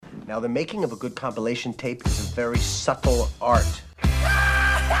Now, the making of a good compilation tape is a very subtle art.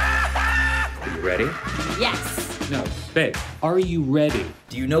 Are you ready? Yes. No, babe, are you ready?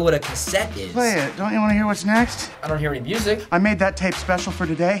 Do you know what a cassette is? Play it. Don't you want to hear what's next? I don't hear any music. I made that tape special for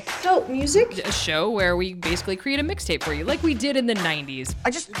today. Dope music? A show where we basically create a mixtape for you, like we did in the 90s.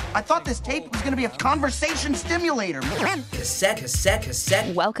 I thought this tape was going to be a conversation stimulator.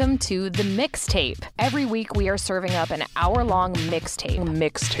 Cassette. Welcome to the Mixtape. Every week we are serving up an hour-long mixtape.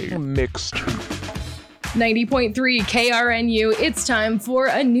 90.3 KRNU, it's time for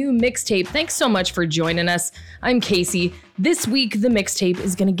a new mixtape. Thanks so much for joining us. I'm Casey. This week, the mixtape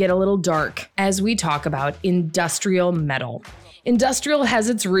is going to get a little dark as we talk about industrial metal. Industrial has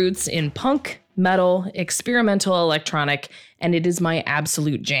its roots in punk, metal, experimental electronic, and it is my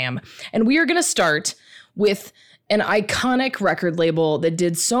absolute jam. And we are going to start with an iconic record label that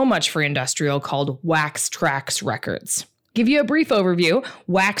did so much for industrial called Wax Trax Records. Give you a brief overview.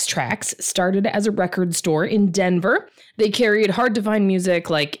 Wax Trax started as a record store in Denver. They carried hard-to-find music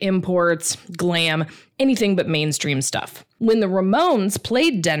like imports, glam, anything but mainstream stuff. When the Ramones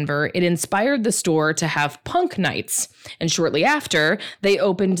played Denver, it inspired the store to have punk nights. And shortly after, they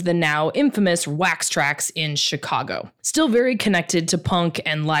opened the now infamous Wax Trax in Chicago. Still very connected to punk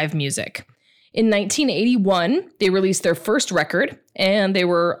and live music. In 1981, they released their first record, and they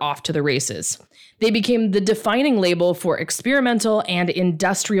were off to the races. They became the defining label for experimental and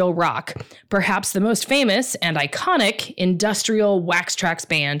industrial rock. Perhaps the most famous and iconic industrial Wax Trax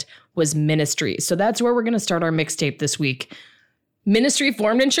band was Ministry. So that's where we're going to start our mixtape this week. Ministry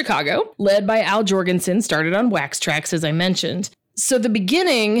formed in Chicago, led by Al Jorgensen, started on Wax Trax, as I mentioned. So the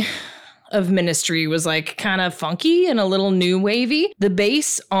beginning of Ministry was like kind of funky and a little new wavy. The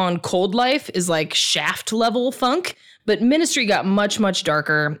bass on Cold Life is like Shaft level funk. But Ministry got much, much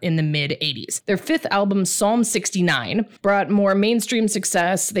darker in the mid-'80s. Their fifth album, Psalm 69, brought more mainstream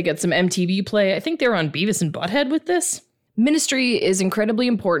success. They got some MTV play. I think they were on Beavis and Butthead with this. Ministry is incredibly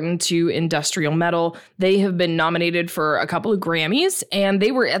important to industrial metal. They have been nominated for a couple of Grammys, and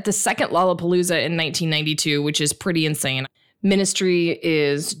they were at the second Lollapalooza in 1992, which is pretty insane. Ministry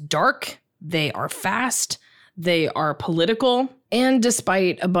is dark. They are fast. They are political. And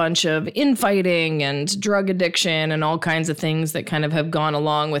despite a bunch of infighting and drug addiction and all kinds of things that kind of have gone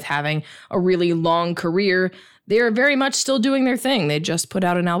along with having a really long career, they are very much still doing their thing. They just put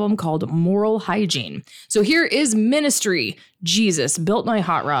out an album called Moral Hygiene. So here is Ministry, Jesus Built My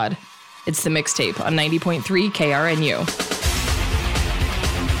Hot Rod. It's the mixtape on 90.3 KRNU.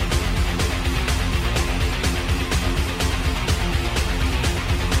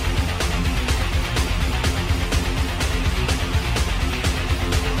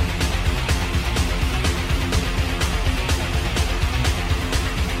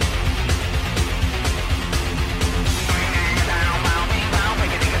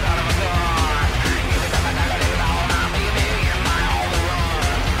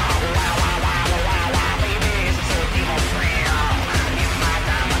 Friend.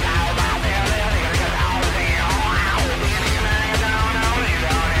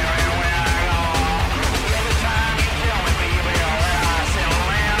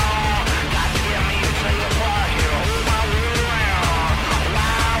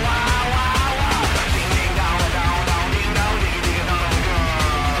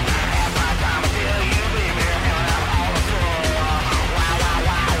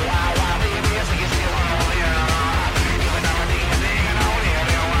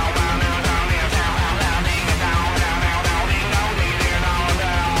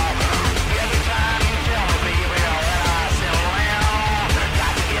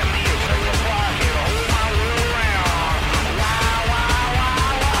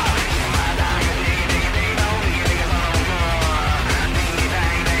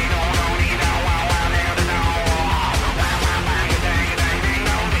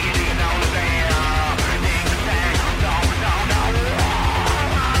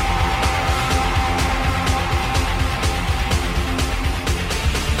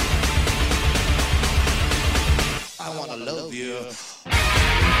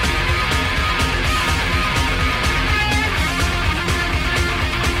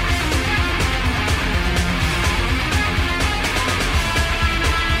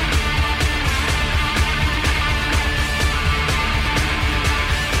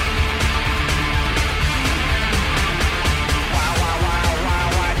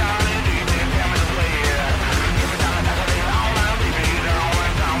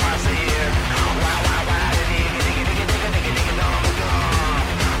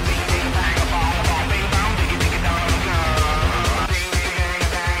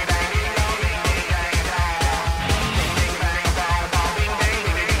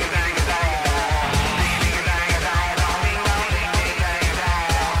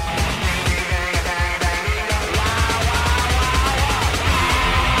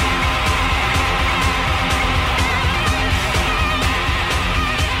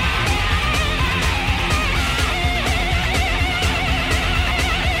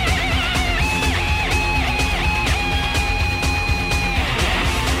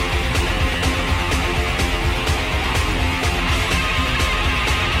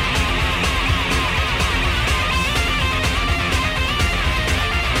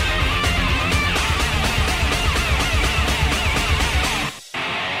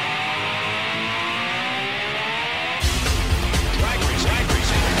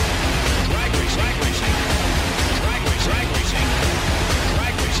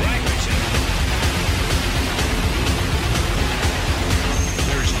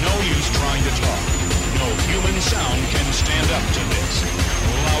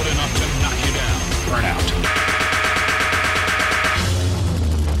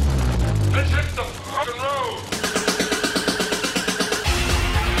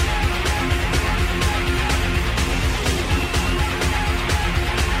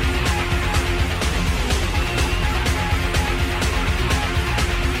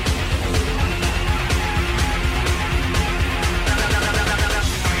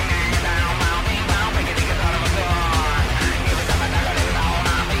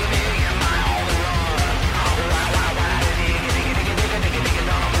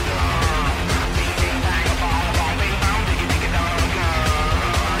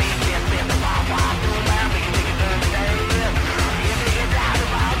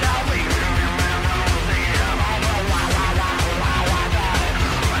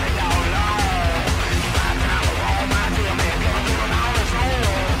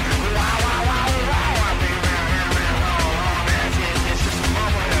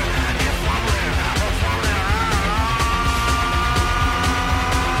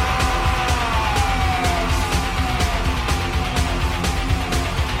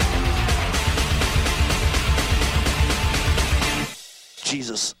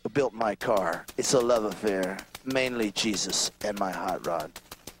 Jesus built my car. It's a love affair, mainly Jesus and my hot rod.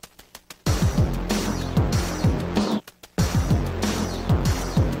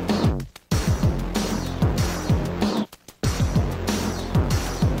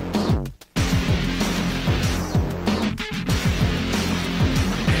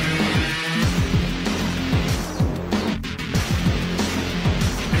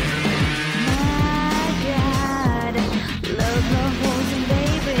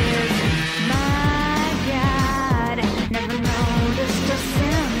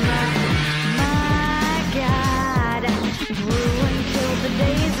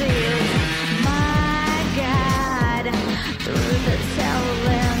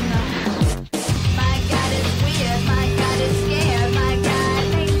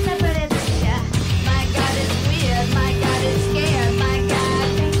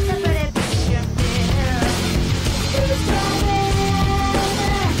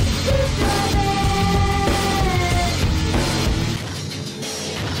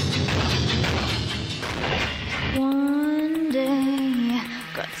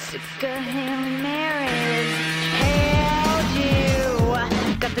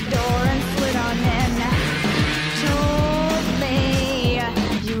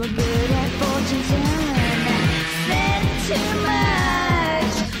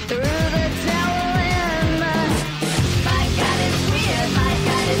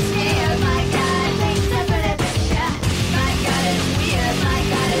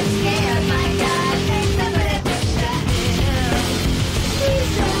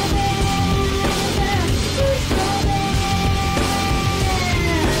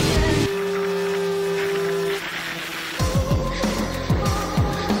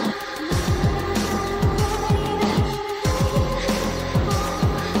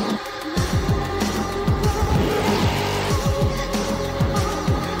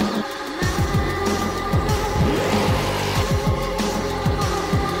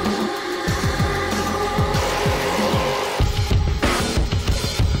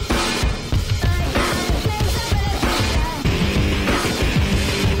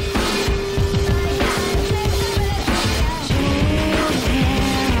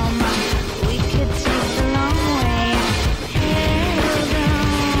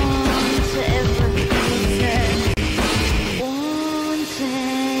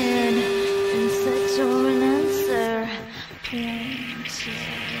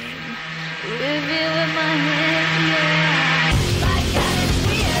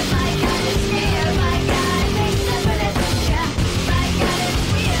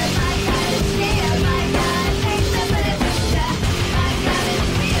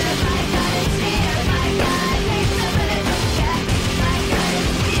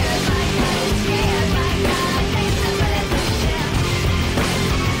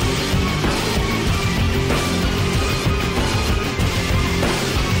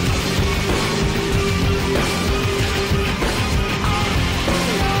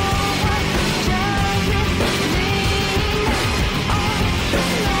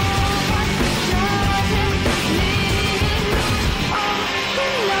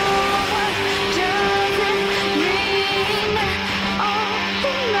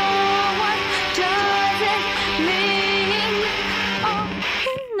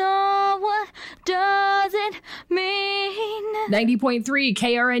 does it mean? 90.3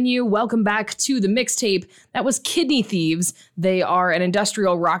 KRNU, welcome back to the mixtape. That was Kidney Thieves. They are an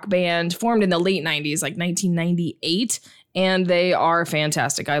industrial rock band formed in the late 90s, like 1998. And they are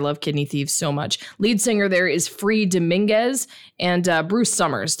fantastic. I love Kidney Thieves so much. Lead singer there is Free Dominguez, and Bruce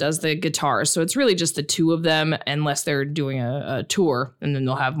Summers does the guitars. So it's really just the two of them, unless they're doing a tour, and then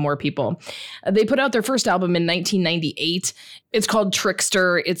they'll have more people. They put out their first album in 1998. It's called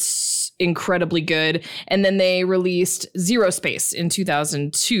Trickster. It's incredibly good. And then they released Zero Space in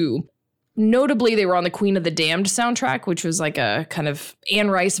 2002. Notably, they were on the Queen of the Damned soundtrack, which was like a kind of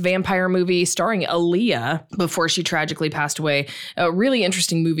Anne Rice vampire movie starring Aaliyah before she tragically passed away. A really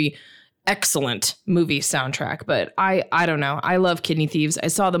interesting movie. Excellent movie soundtrack, but I don't know. I love Kidney Thieves. I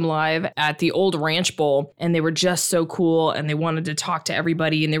saw them live at the old Ranch Bowl, and they were just so cool, and they wanted to talk to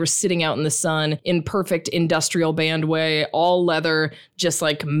everybody, and they were sitting out in the sun in perfect industrial band way, all leather, just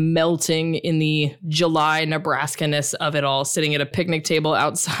like melting in the July Nebraska-ness of it all, sitting at a picnic table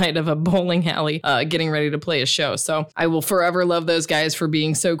outside of a bowling alley, getting ready to play a show. So I will forever love those guys for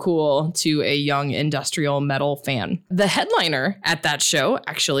being so cool to a young industrial metal fan. The headliner at that show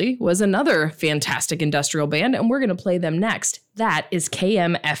actually was another fantastic industrial band, and we're going to play them next. That is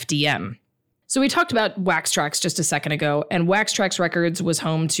KMFDM. So we talked about Wax Trax just a second ago, and Wax Trax Records was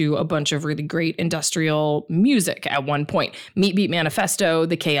home to a bunch of really great industrial music at one point. Meat Beat Manifesto,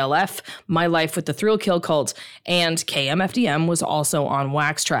 the KLF, My Life with the Thrill Kill Cult, and KMFDM was also on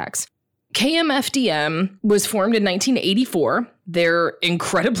Wax Trax. KMFDM was formed in 1984. They're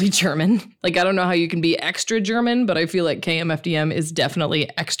incredibly German. Like, I don't know how you can be extra German, but I feel like KMFDM is definitely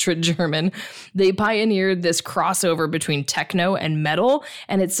extra German. They pioneered this crossover between techno and metal,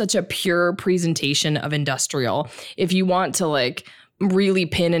 and it's such a pure presentation of industrial. If you want to, like, really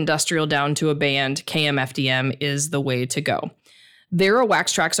pin industrial down to a band, KMFDM is the way to go. They're a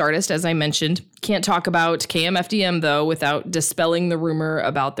Wax Trax artist, as I mentioned. Can't talk about KMFDM, though, without dispelling the rumor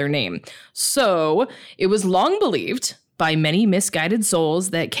about their name. So it was long believed by many misguided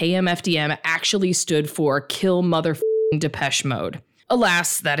souls that KMFDM actually stood for Kill Motherfucking Depeche Mode.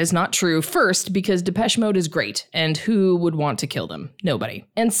 Alas, that is not true. First, because Depeche Mode is great, and who would want to kill them? Nobody.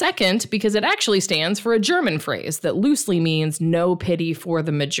 And second, because it actually stands for a German phrase that loosely means no pity for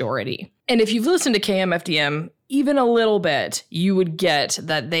the majority. And if you've listened to KMFDM even a little bit, you would get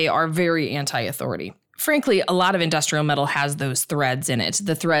that they are very anti-authority. Frankly, a lot of industrial metal has those threads in it,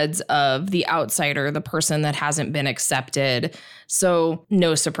 the threads of the outsider, the person that hasn't been accepted. So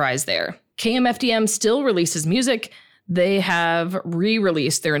no surprise there. KMFDM still releases music. They have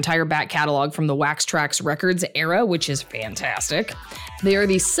re-released their entire back catalog from the Wax Trax Records era, which is fantastic. They are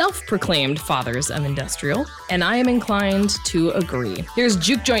the self-proclaimed fathers of industrial, and I am inclined to agree. Here's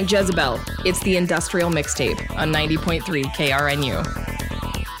Juke Joint Jezebel. It's the Industrial Mixtape on 90.3 KRNU.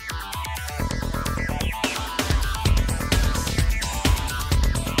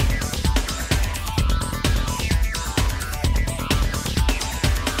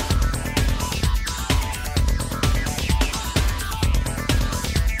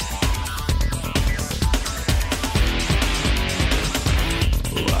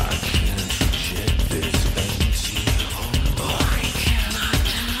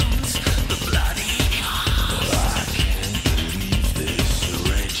 This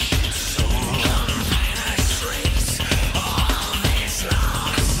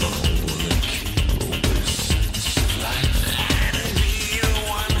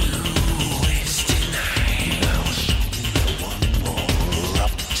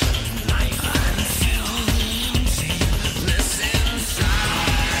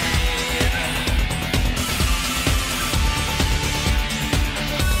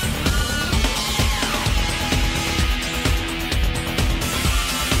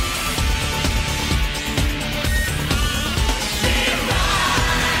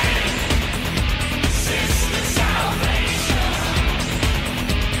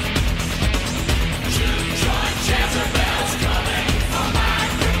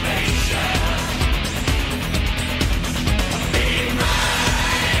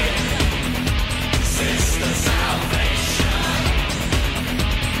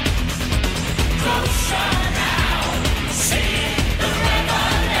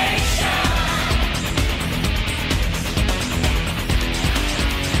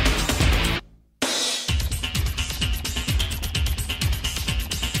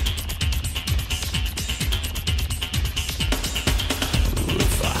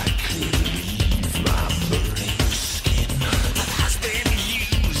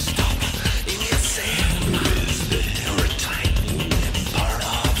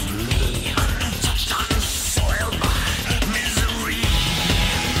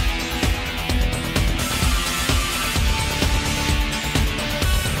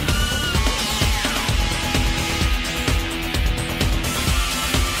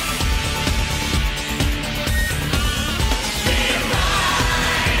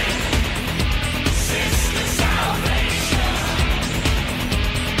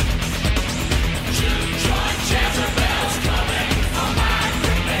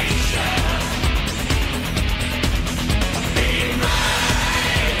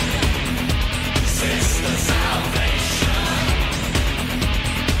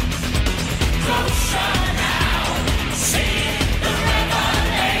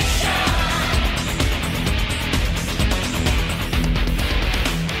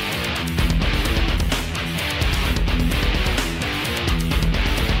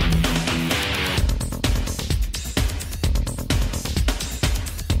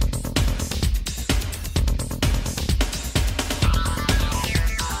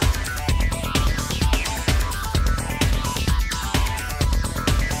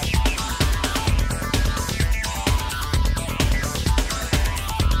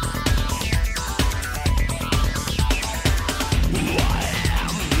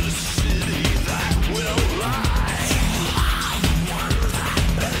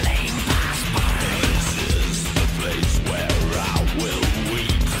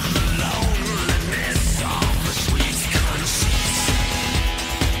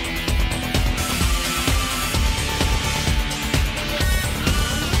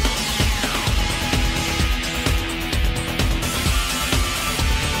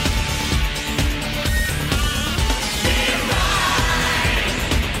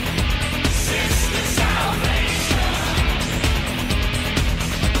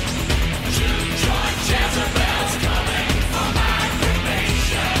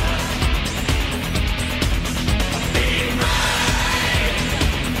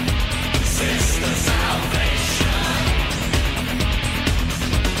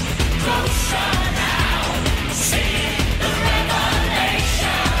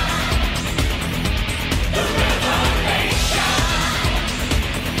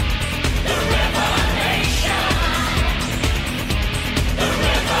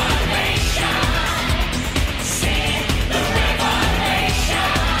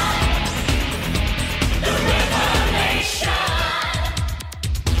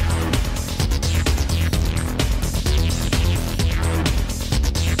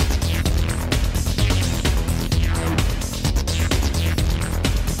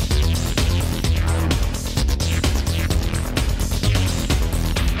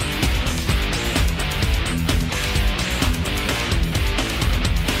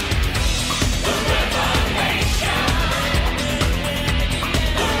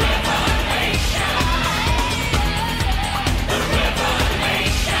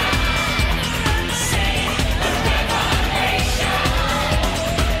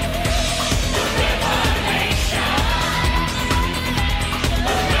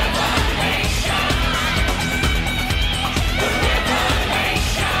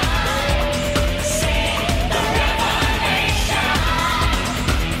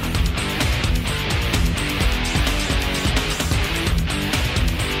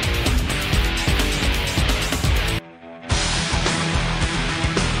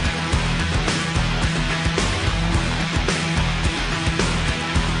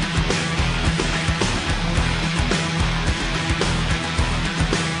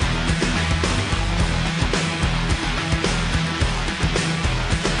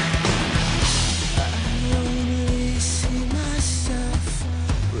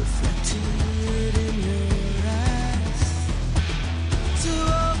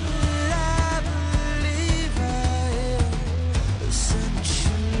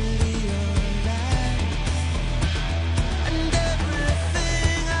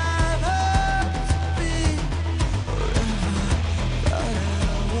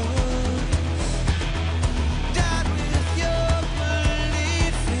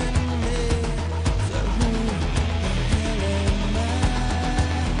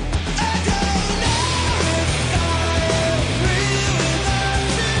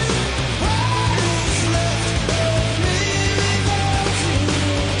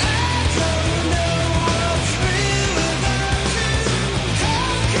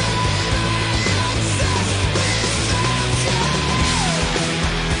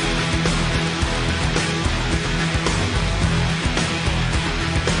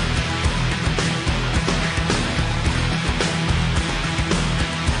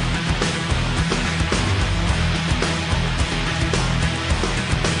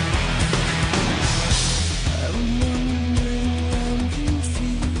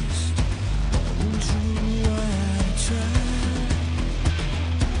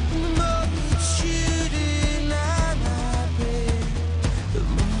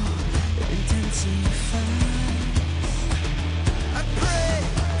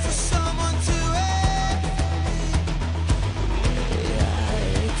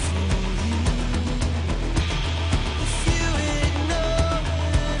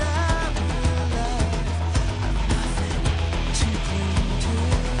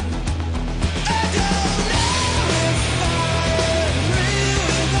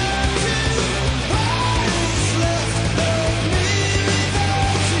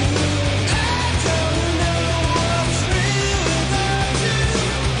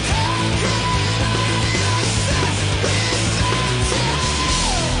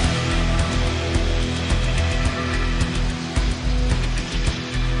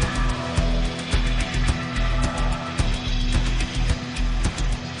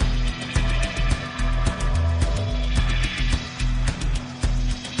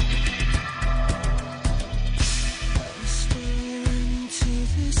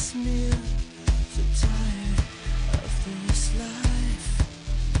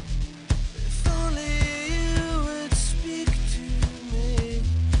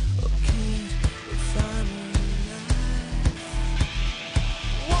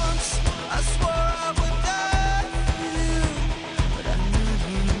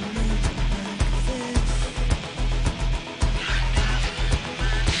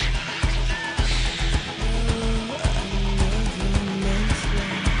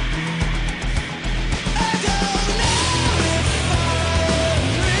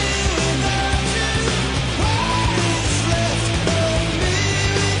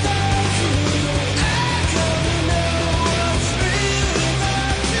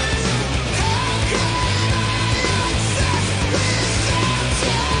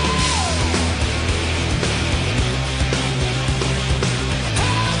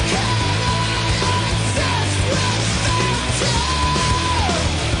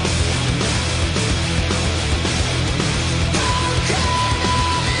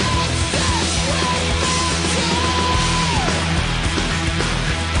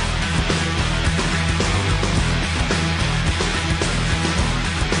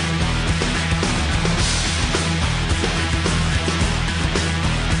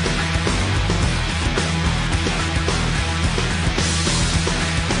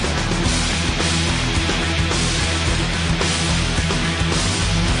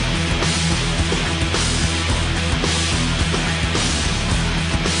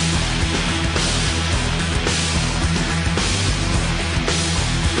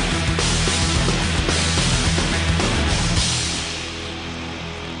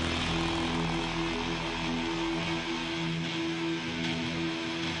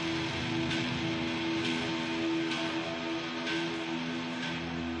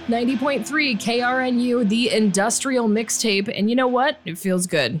 90.3 KRNU, the industrial mixtape. And you know what? It feels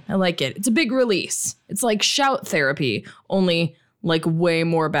good. I like it. It's a big release. It's like shout therapy, only like way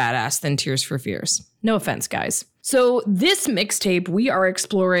more badass than Tears for Fears. No offense, guys. So this mixtape, we are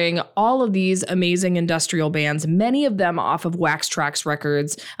exploring all of these amazing industrial bands, many of them off of Wax Trax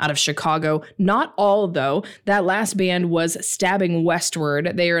Records out of Chicago. Not all, though. That last band was Stabbing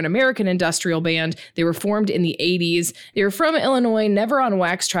Westward. They are an American industrial band. They were formed in the 80s. They were from Illinois, never on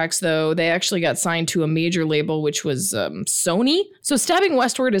Wax Trax, though. They actually got signed to a major label, which was Sony. So Stabbing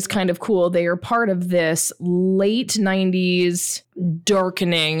Westward is kind of cool. They are part of this late 90s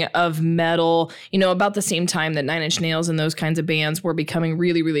darkening of metal, about the same time that Nine Inch Nails and those kinds of bands were becoming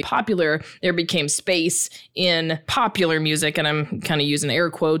really, really popular. There became space in popular music, and I'm kind of using air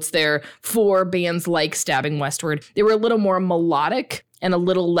quotes there, for bands like Stabbing Westward. They were a little more melodic and a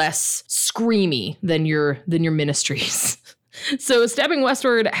little less screamy than your Ministries. So Stabbing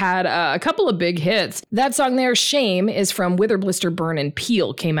Westward had a couple of big hits. That song there, Shame, is from Wither, Blister, Burn, and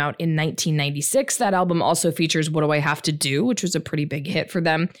Peel, came out in 1996. That album also features What Do I Have to Do, which was a pretty big hit for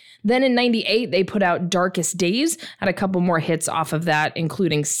them. Then in 98, they put out Darkest Days, had a couple more hits off of that,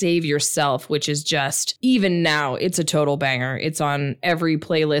 including Save Yourself, which is just, even now, it's a total banger. It's on every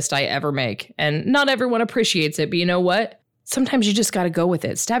playlist I ever make, and not everyone appreciates it, but you know what? Sometimes you just got to go with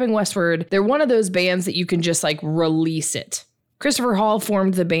it. Stabbing Westward, they're one of those bands that you can just release it. Christopher Hall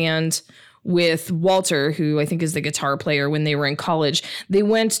formed the band with Walter, who I think is the guitar player, when they were in college. They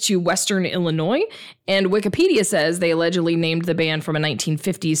went to Western Illinois, and Wikipedia says they allegedly named the band from a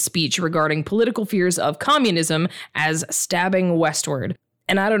 1950s speech regarding political fears of communism as Stabbing Westward.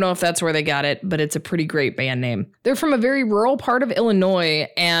 And I don't know if that's where they got it, but it's a pretty great band name. They're from a very rural part of Illinois,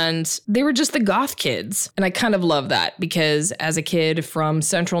 and they were just the goth kids. And I kind of love that, because as a kid from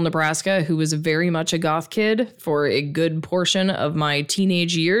central Nebraska who was very much a goth kid for a good portion of my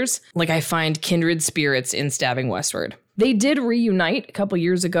teenage years, I find kindred spirits in Stabbing Westward. They did reunite a couple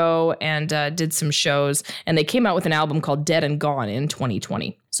years ago and did some shows, and they came out with an album called Dead and Gone in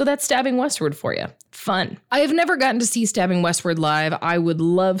 2020. So that's Stabbing Westward for you. Fun. I have never gotten to see Stabbing Westward live. I would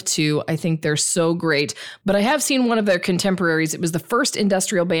love to. I think they're so great. But I have seen one of their contemporaries. It was the first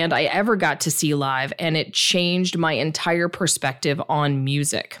industrial band I ever got to see live, and it changed my entire perspective on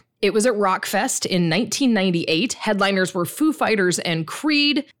music. It was at Rockfest in 1998. Headliners were Foo Fighters and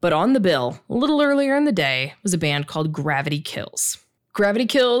Creed, but on the bill, a little earlier in the day, was a band called Gravity Kills. Gravity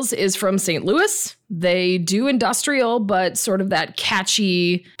Kills is from St. Louis. They do industrial, but sort of that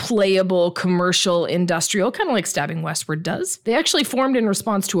catchy, playable, commercial industrial, kind of like Stabbing Westward does. They actually formed in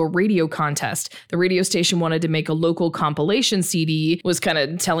response to a radio contest. The radio station wanted to make a local compilation CD, was kind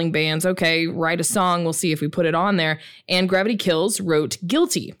of telling bands, okay, write a song, we'll see if we put it on there. And Gravity Kills wrote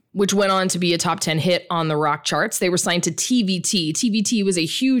Guilty, which went on to be a top 10 hit on the rock charts. They were signed to TVT. TVT was a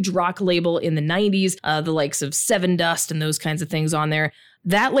huge rock label in the 90s, the likes of Seven Dust and those kinds of things on there.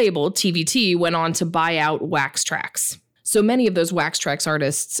 That label, TVT, went on to buy out Wax Trax. So many of those Wax Trax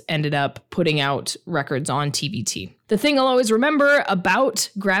artists ended up putting out records on TVT. The thing I'll always remember about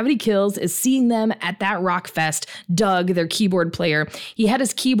Gravity Kills is seeing them at that rock fest. Doug, their keyboard player, he had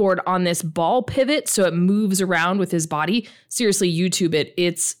his keyboard on this ball pivot so it moves around with his body. Seriously, YouTube it.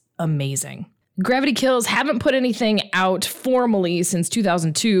 It's amazing. Gravity Kills haven't put anything out formally since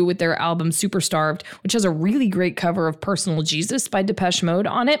 2002 with their album Superstarved, which has a really great cover of Personal Jesus by Depeche Mode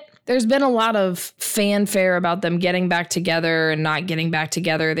on it. There's been a lot of fanfare about them getting back together and not getting back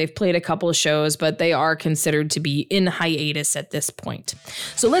together. They've played a couple of shows, but they are considered to be in hiatus at this point.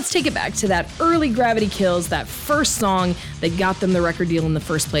 So let's take it back to that early Gravity Kills, that first song that got them the record deal in the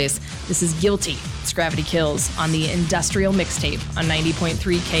first place. This is Guilty. It's Gravity Kills on the Industrial Mixtape on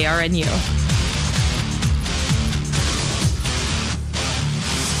 90.3 KRNU.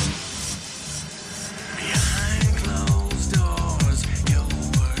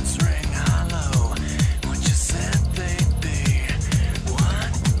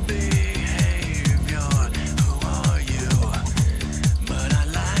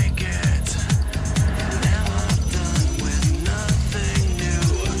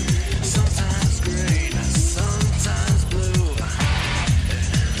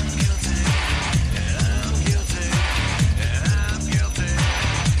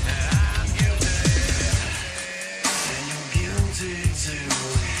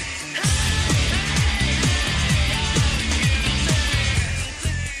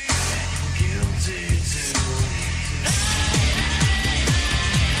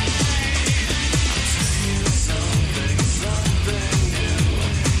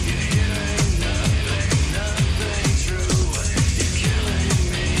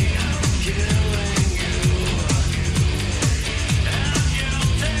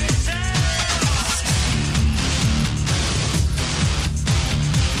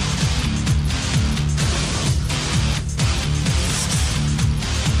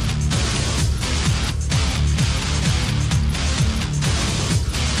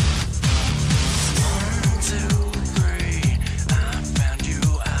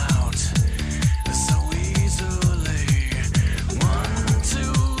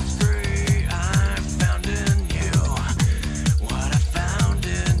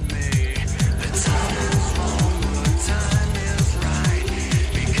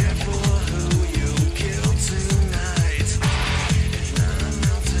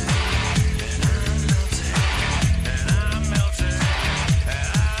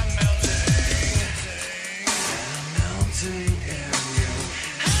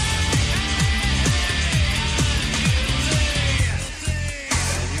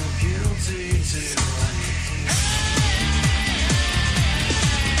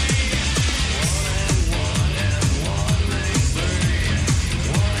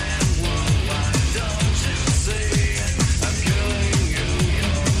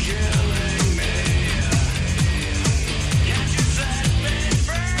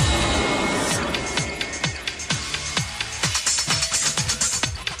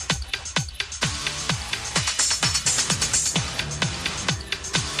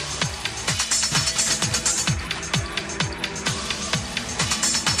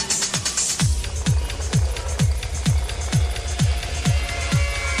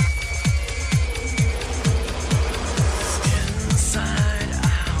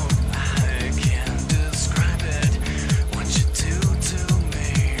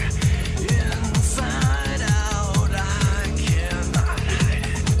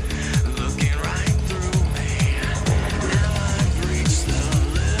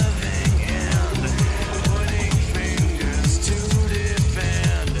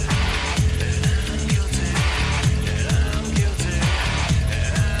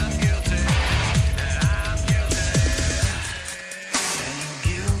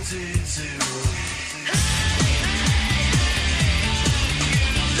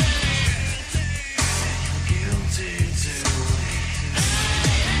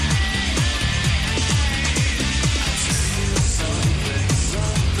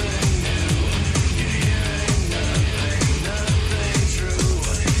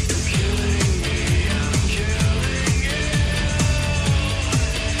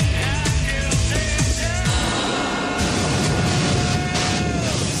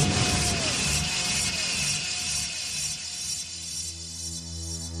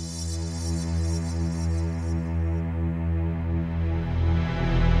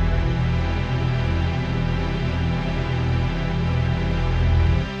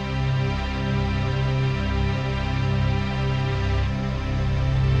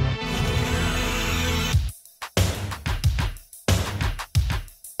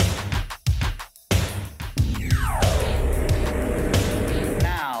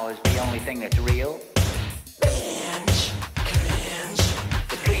 thing that's real?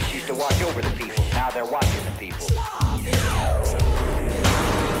 The police used to watch over the people. Now they're watching the people.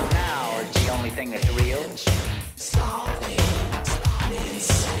 Now is the only thing that's real.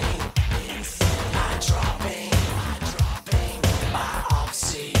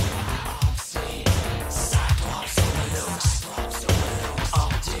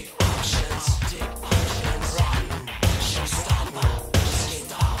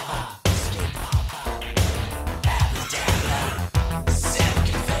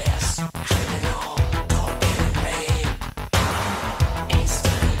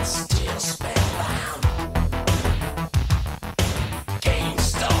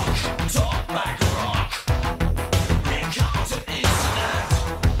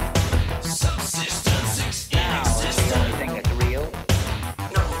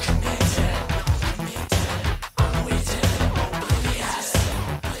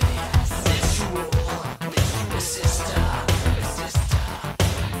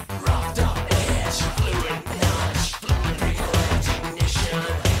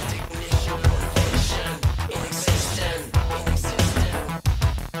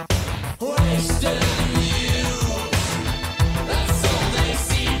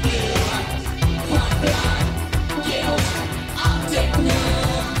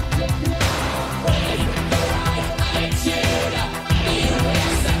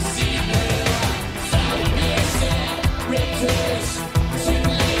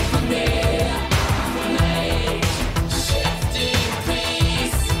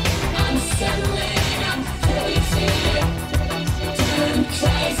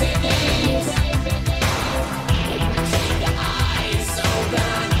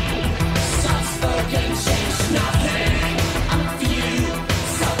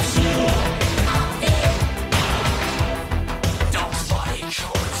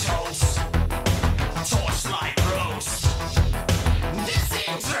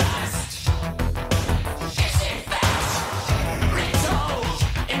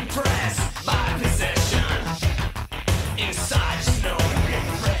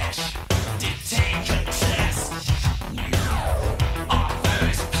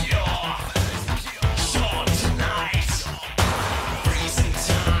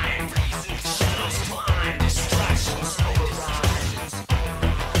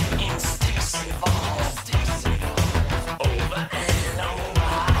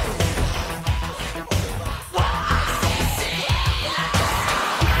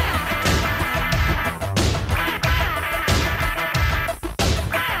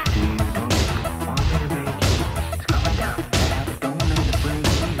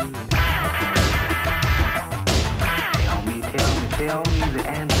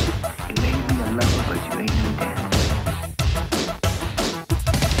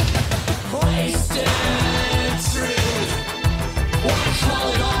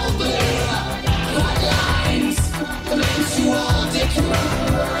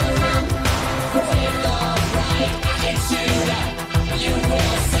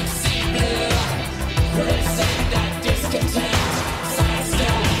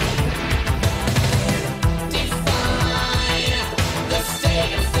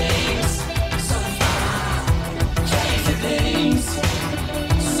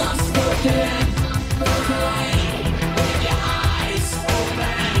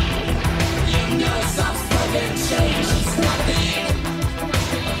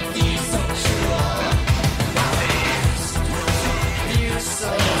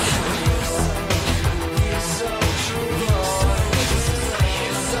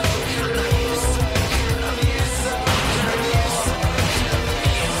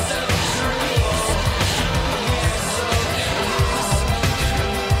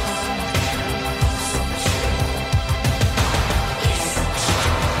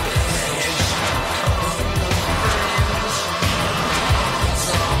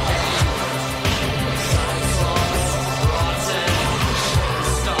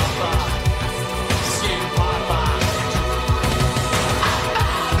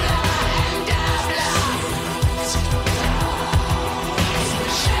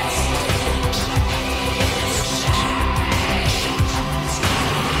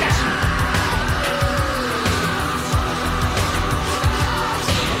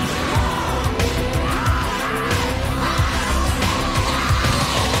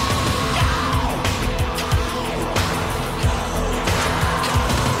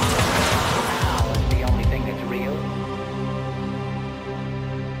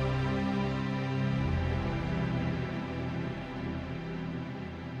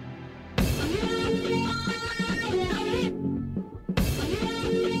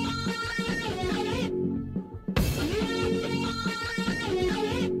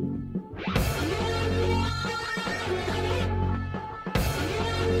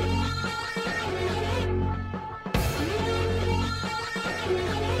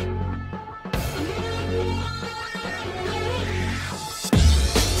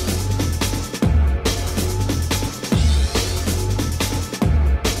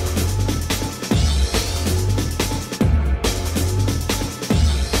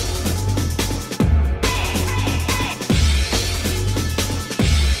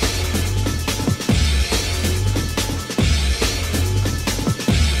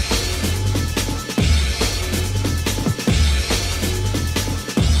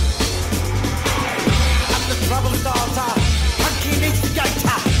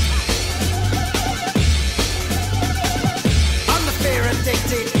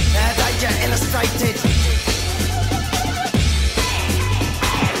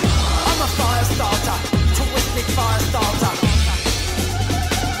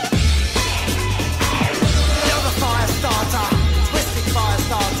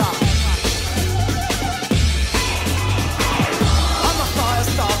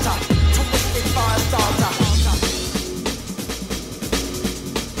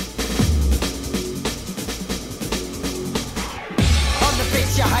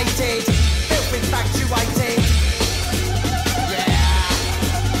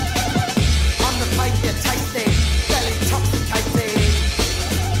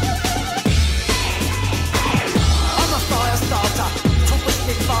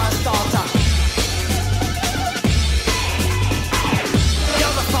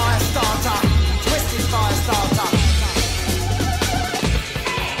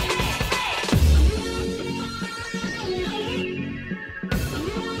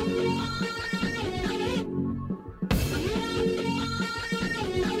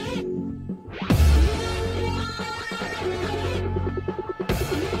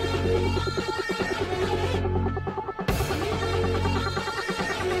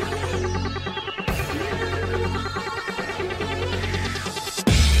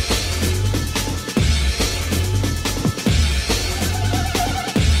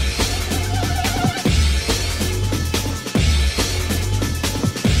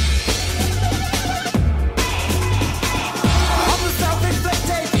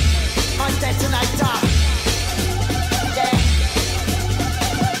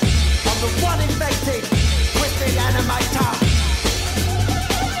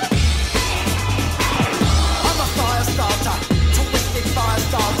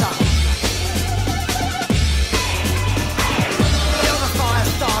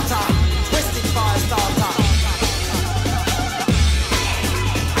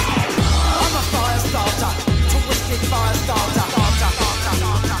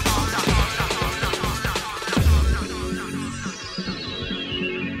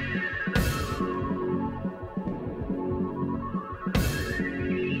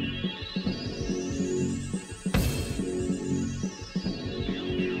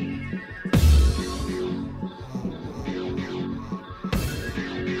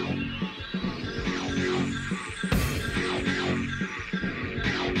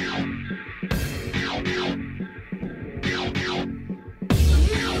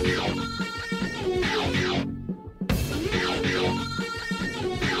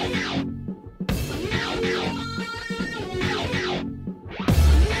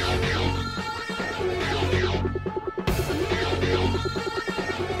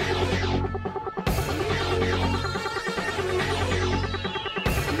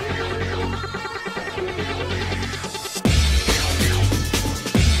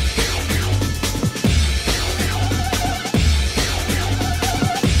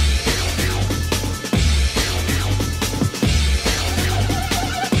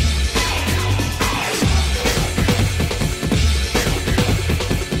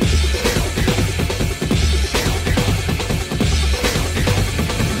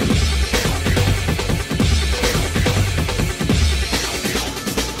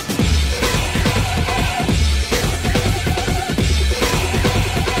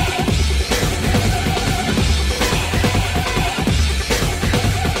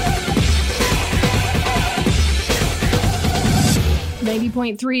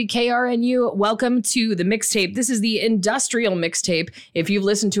 90.3 KRNU. Welcome to the mixtape. This is the industrial mixtape. If you've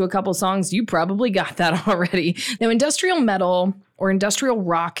listened to a couple songs, you probably got that already. Now, industrial metal or industrial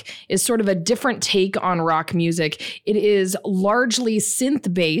rock is sort of a different take on rock music. It is largely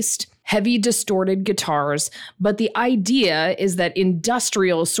synth-based, heavy distorted guitars, but the idea is that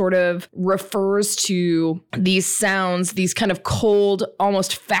industrial sort of refers to these sounds, these kind of cold,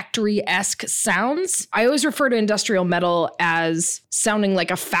 almost factory-esque sounds. I always refer to industrial metal as sounding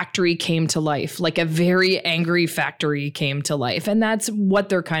like a factory came to life, like a very angry factory came to life, and that's what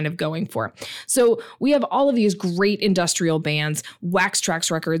they're kind of going for. So we have all of these great industrial bands. Wax Trax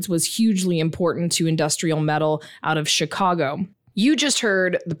Records was hugely important to industrial metal out of Chicago. You just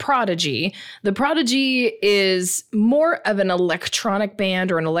heard The Prodigy. The Prodigy is more of an electronic band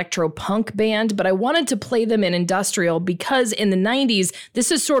or an electro-punk band, but I wanted to play them in industrial because in the 90s,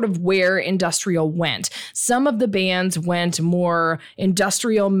 this is sort of where industrial went. Some of the bands went more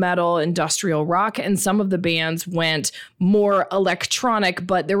industrial metal, industrial rock, and some of the bands went more electronic,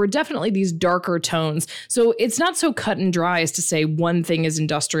 but there were definitely these darker tones. So it's not so cut and dry as to say one thing is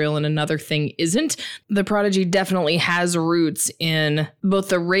industrial and another thing isn't. The Prodigy definitely has roots in both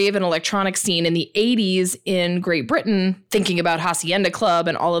the rave and electronic scene in the 80s in Great Britain, thinking about Hacienda Club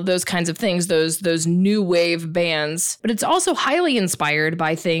and all of those kinds of things, those new wave bands. But it's also highly inspired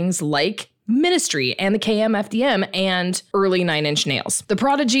by things like Ministry and the KMFDM and early Nine Inch Nails. The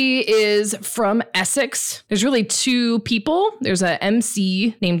Prodigy is from Essex. There's really two people. There's a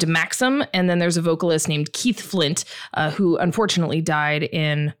MC named Maxim, and then there's a vocalist named Keith Flint, who unfortunately died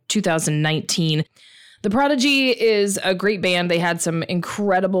in 2019. The Prodigy is a great band. They had some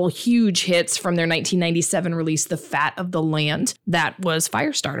incredible, huge hits from their 1997 release, The Fat of the Land. That was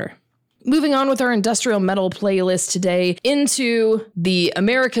Firestarter. Moving on with our industrial metal playlist today into the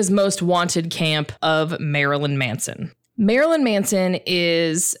America's Most Wanted camp of Marilyn Manson. Marilyn Manson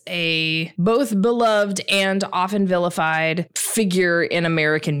is a both beloved and often vilified figure in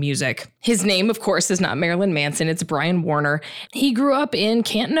American music. His name, of course, is not Marilyn Manson, it's Brian Warner. He grew up in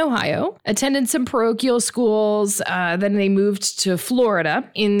Canton, Ohio, attended some parochial schools, then they moved to Florida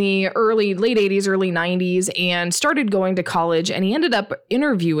in the late 80s, early 90s, and started going to college, and he ended up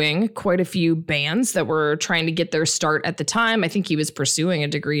interviewing quite a few bands that were trying to get their start at the time. I think he was pursuing a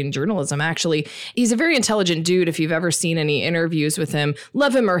degree in journalism, actually. He's a very intelligent dude if you've ever seen any interviews with him.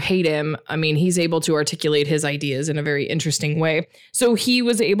 Love him or hate him, I mean, he's able to articulate his ideas in a very interesting way. So he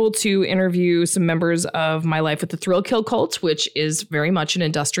was able to interview some members of My Life with the Thrill Kill Cult, which is very much an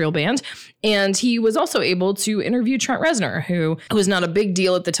industrial band. And he was also able to interview Trent Reznor, who was not a big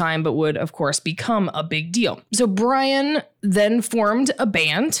deal at the time, but would, of course, become a big deal. So Brian then formed a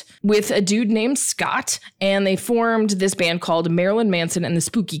band with a dude named Scott, and they formed this band called Marilyn Manson and the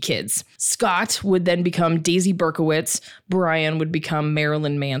Spooky Kids. Scott would then become Daisy Berkowitz. Brian would become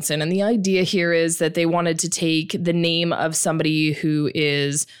Marilyn Manson. And the idea here is that they wanted to take the name of somebody who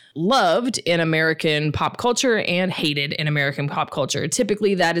is loved in American pop culture and hated in American pop culture.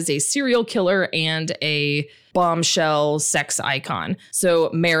 Typically, that is a serial killer and a bombshell sex icon. So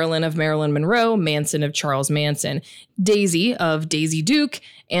Marilyn of Marilyn Monroe, Manson of Charles Manson, Daisy of Daisy Duke,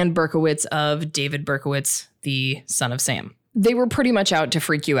 and Berkowitz of David Berkowitz, the son of Sam. They were pretty much out to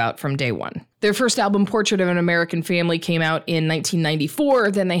freak you out from day one. Their first album, Portrait of an American Family, came out in 1994.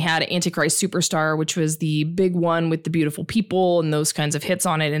 Then they had Antichrist Superstar, which was the big one with the beautiful people and those kinds of hits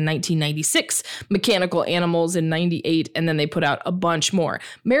on it in 1996. Mechanical Animals in 98, and then they put out a bunch more.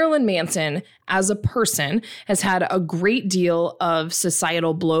 Marilyn Manson, as a person, has had a great deal of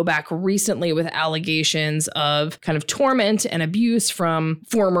societal blowback recently with allegations of kind of torment and abuse from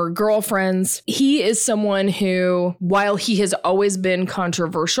former girlfriends. He is someone who, while he has always been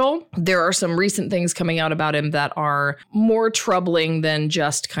controversial, there are some recent things coming out about him that are more troubling than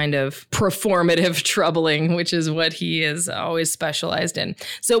just kind of performative troubling, which is what he is always specialized in.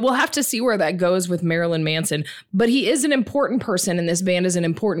 So we'll have to see where that goes with Marilyn Manson. But he is an important person, and this band is an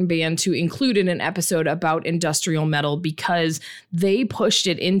important band to include in an episode about industrial metal because they pushed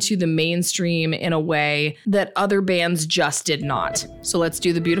it into the mainstream in a way that other bands just did not. So let's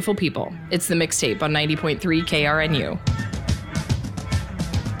do The Beautiful People. It's the mixtape on 90.3 KRNU.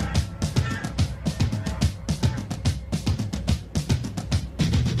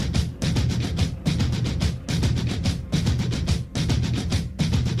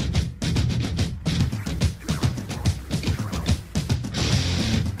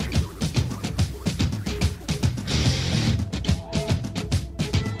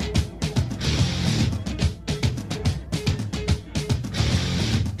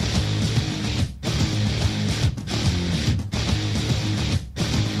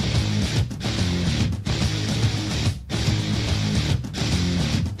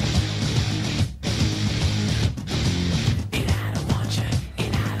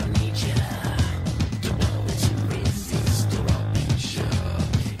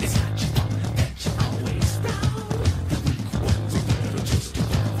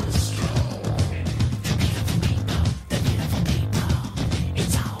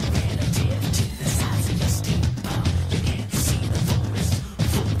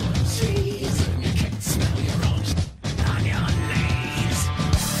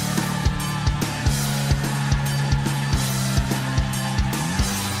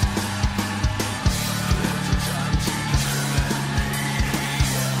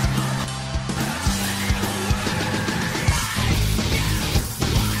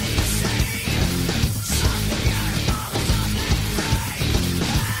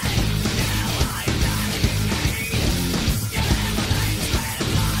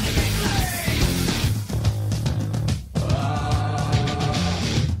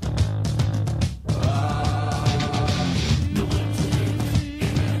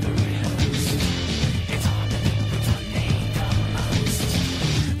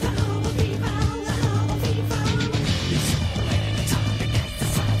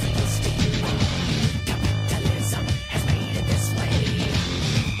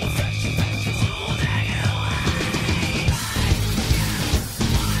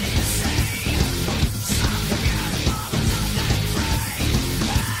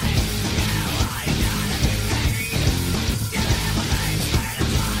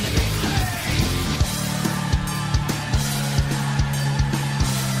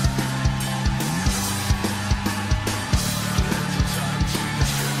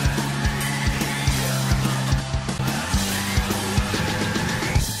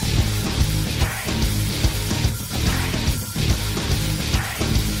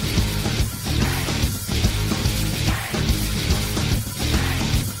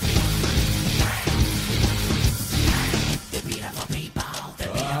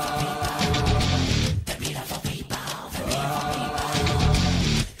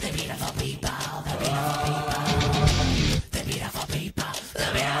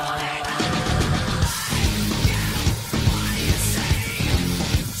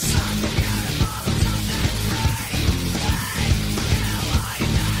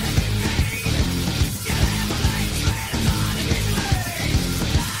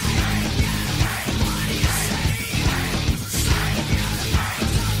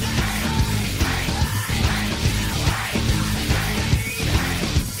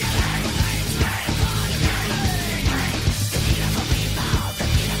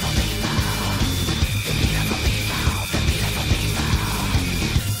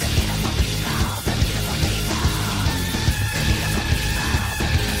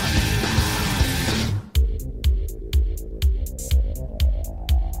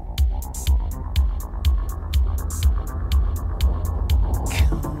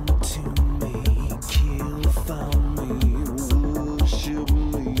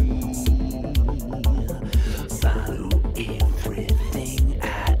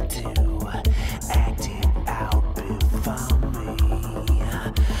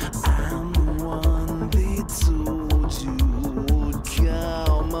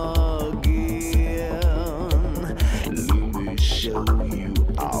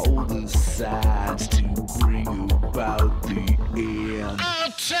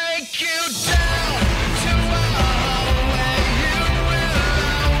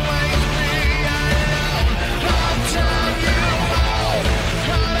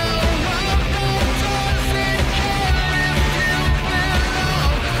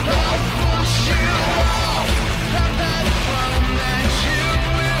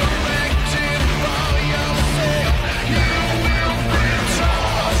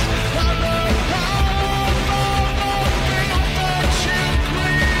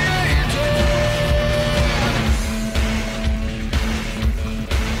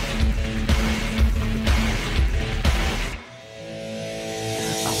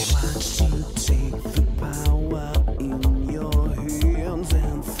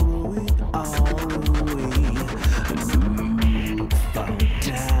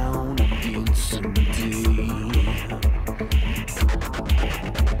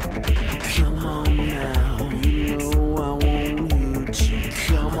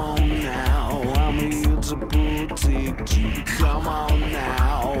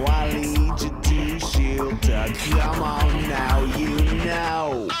 Come on now, you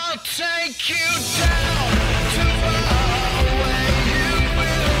know. I'll take you down to where you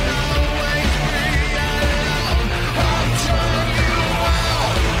will always be alone. I'll turn you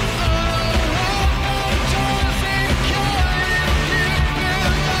out. Doesn't care if you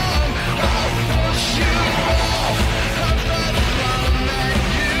belong. I'll push you off of the throne that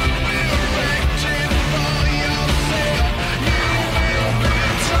you erected for yourself. You will be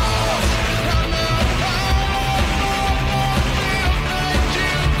tossed from the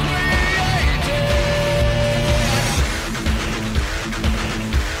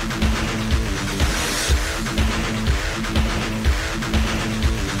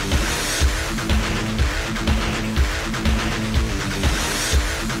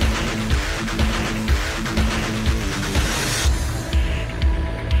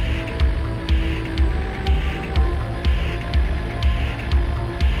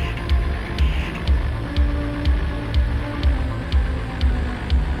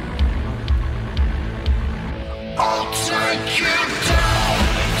I'll take you down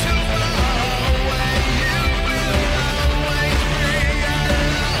to where you will always be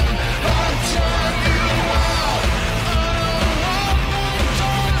alone. I'll turn you out.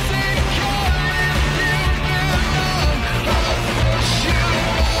 Doesn't care if you belong. I'll push you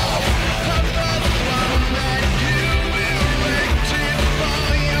off of the throne that you erected for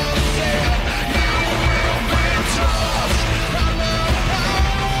yourself. You will be tossed from the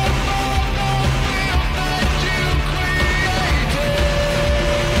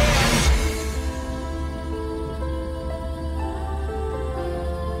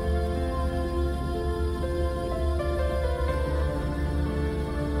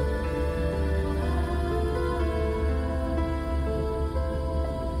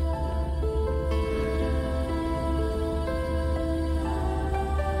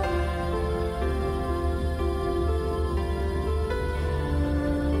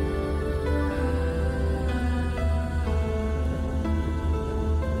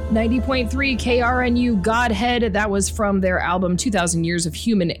 90.3 KRNU Godhead. That was from their album 2000 Years of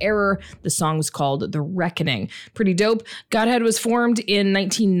Human Error. The song was called The Reckoning. Pretty dope. Godhead was formed in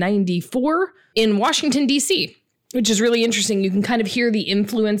 1994 in Washington, D.C., which is really interesting. You can kind of hear the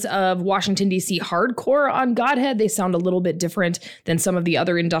influence of Washington, D.C. hardcore on Godhead. They sound a little bit different than some of the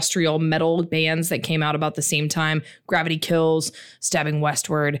other industrial metal bands that came out about the same time. Gravity Kills, Stabbing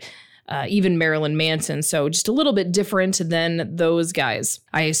Westward, even Marilyn Manson. So just a little bit different than those guys.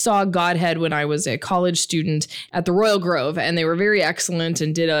 I saw Godhead when I was a college student at the Royal Grove, and they were very excellent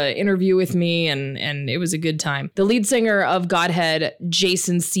and did an interview with me, and it was a good time. The lead singer of Godhead,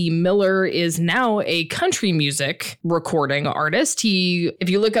 Jason C. Miller, is now a country music recording artist. If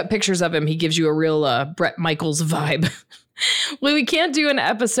you look up pictures of him, he gives you a real Bret Michaels vibe. Well, we can't do an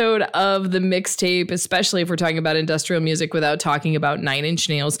episode of the mixtape, especially if we're talking about industrial music, without talking about 9 Inch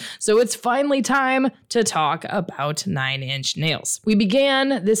Nails. So it's finally time to talk about 9 Inch Nails. We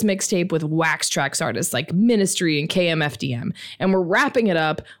began this mixtape with Wax Trax artists like Ministry and KMFDM, and we're wrapping it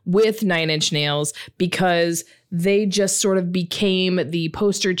up with 9 Inch Nails because they just sort of became the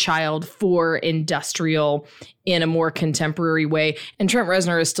poster child for industrial in a more contemporary way. And Trent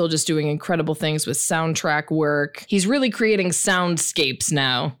Reznor is still just doing incredible things with soundtrack work. He's really creating soundscapes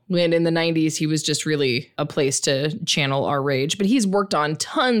now. When in the 90s, he was just really a place to channel our rage. But he's worked on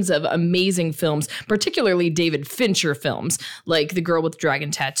tons of amazing films, particularly David Fincher films, like The Girl with the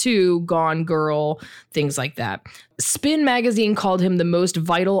Dragon Tattoo, Gone Girl, things like that. Spin magazine called him the most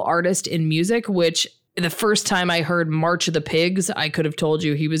vital artist in music, which the first time I heard March of the Pigs, I could have told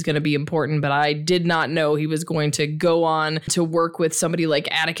you he was going to be important, but I did not know he was going to go on to work with somebody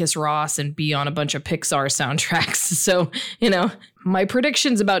like Atticus Ross and be on a bunch of Pixar soundtracks. So, my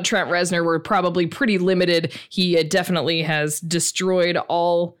predictions about Trent Reznor were probably pretty limited. He definitely has destroyed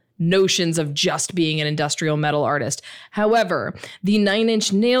all notions of just being an industrial metal artist. However, the 9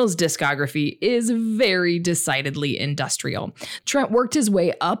 Inch Nails discography is very decidedly industrial. Trent worked his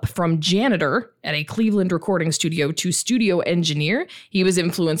way up from janitor at a Cleveland recording studio to studio engineer. He was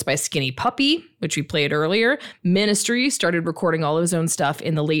influenced by Skinny Puppy, which we played earlier. Ministry, started recording all of his own stuff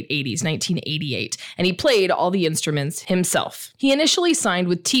in the late 80s, 1988, and he played all the instruments himself. He initially signed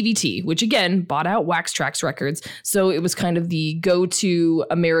with TVT, which again bought out Wax Trax Records, so it was kind of the go-to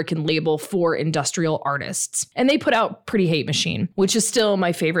American label for industrial artists. And they put out Pretty Hate Machine, which is still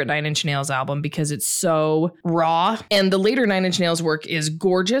my favorite 9 Inch Nails album because it's so raw. And the later 9 Inch Nails work is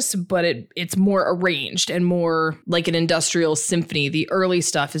gorgeous, but it's more arranged and more like an industrial symphony. The early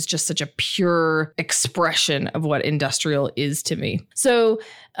stuff is just such a pure pure expression of what industrial is to me. So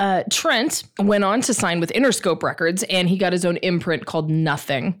Trent went on to sign with Interscope Records, and he got his own imprint called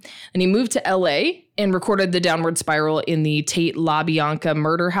Nothing. And he moved to LA and recorded The Downward Spiral in the Tate LaBianca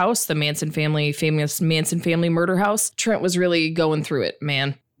murder house, the famous Manson family murder house. Trent was really going through it,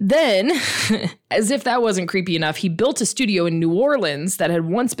 man. Then, as if that wasn't creepy enough, he built a studio in New Orleans that had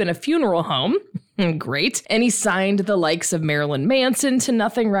once been a funeral home. Great. And he signed the likes of Marilyn Manson to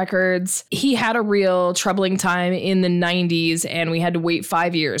Nothing Records. He had a real troubling time in the 90s, and we had to wait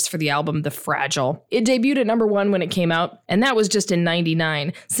 5 years for the album The Fragile. It debuted at #1 when it came out, and that was just in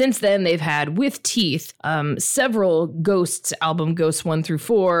 99. Since then, they've had With Teeth, several Ghosts album, Ghosts 1 through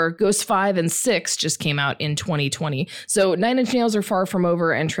 4, Ghosts 5 and 6 just came out in 2020. So 9 Inch Nails are far from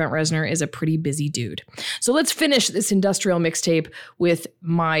over, and Trent Reznor is a pretty busy dude. So let's finish this industrial mixtape with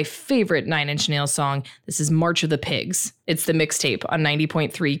my favorite 9 Inch Nails song. This is March of the Pigs. It's the Mixtape on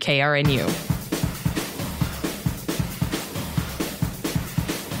 90.3 KRNU.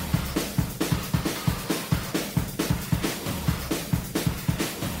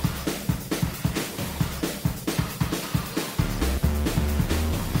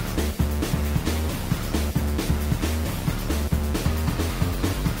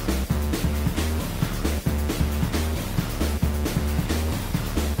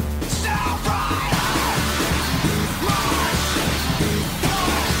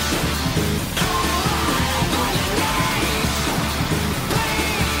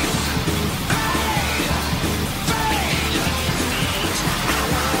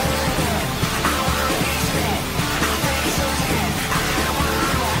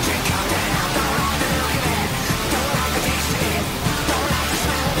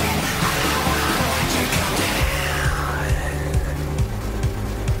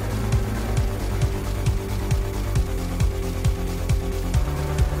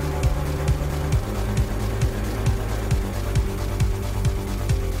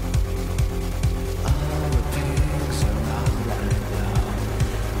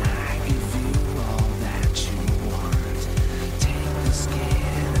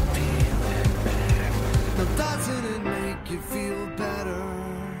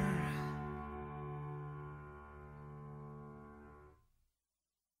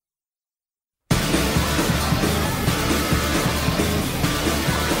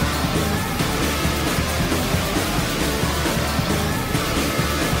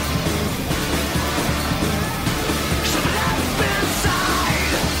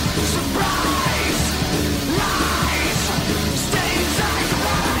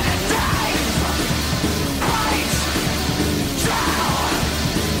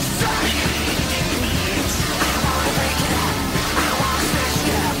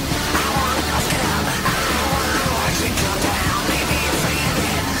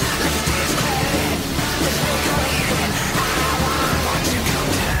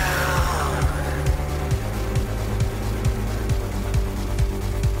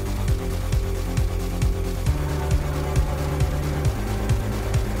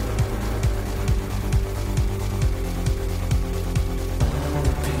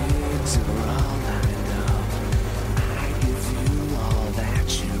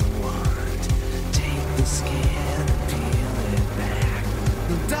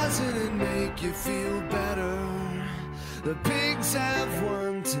 The pigs have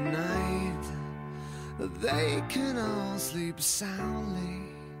won tonight. They can all sleep soundly,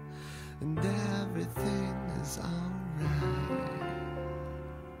 and everything is alright.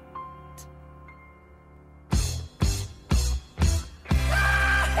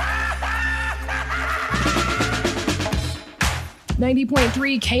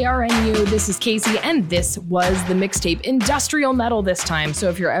 90.3 KRNU, this is Casey, and this was the Mixtape. Industrial metal this time, so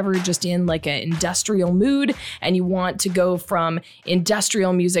if you're ever just in like an industrial mood and you want to go from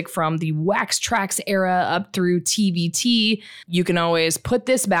industrial music from the Wax Trax era up through TBT, you can always put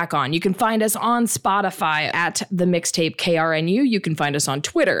this back on. You can find us on Spotify at the Mixtape KRNU. You can find us on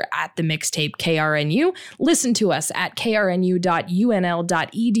Twitter at the Mixtape KRNU. Listen to us at krnu.unl.edu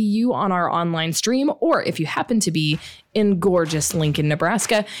on our online stream, or if you happen to be in gorgeous Lincoln,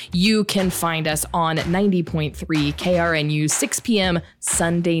 Nebraska, you can find us on 90.3 KRNU 6 p.m.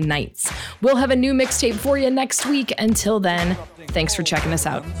 Sunday nights. We'll have a new mixtape for you next week. Until then, thanks for checking us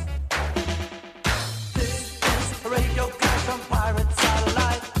out. This is a radio clash from pirate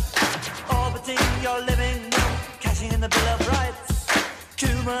satellite, orbiting your living room, cashing in the Bill of Rights.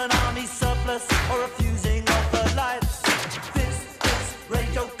 Cuban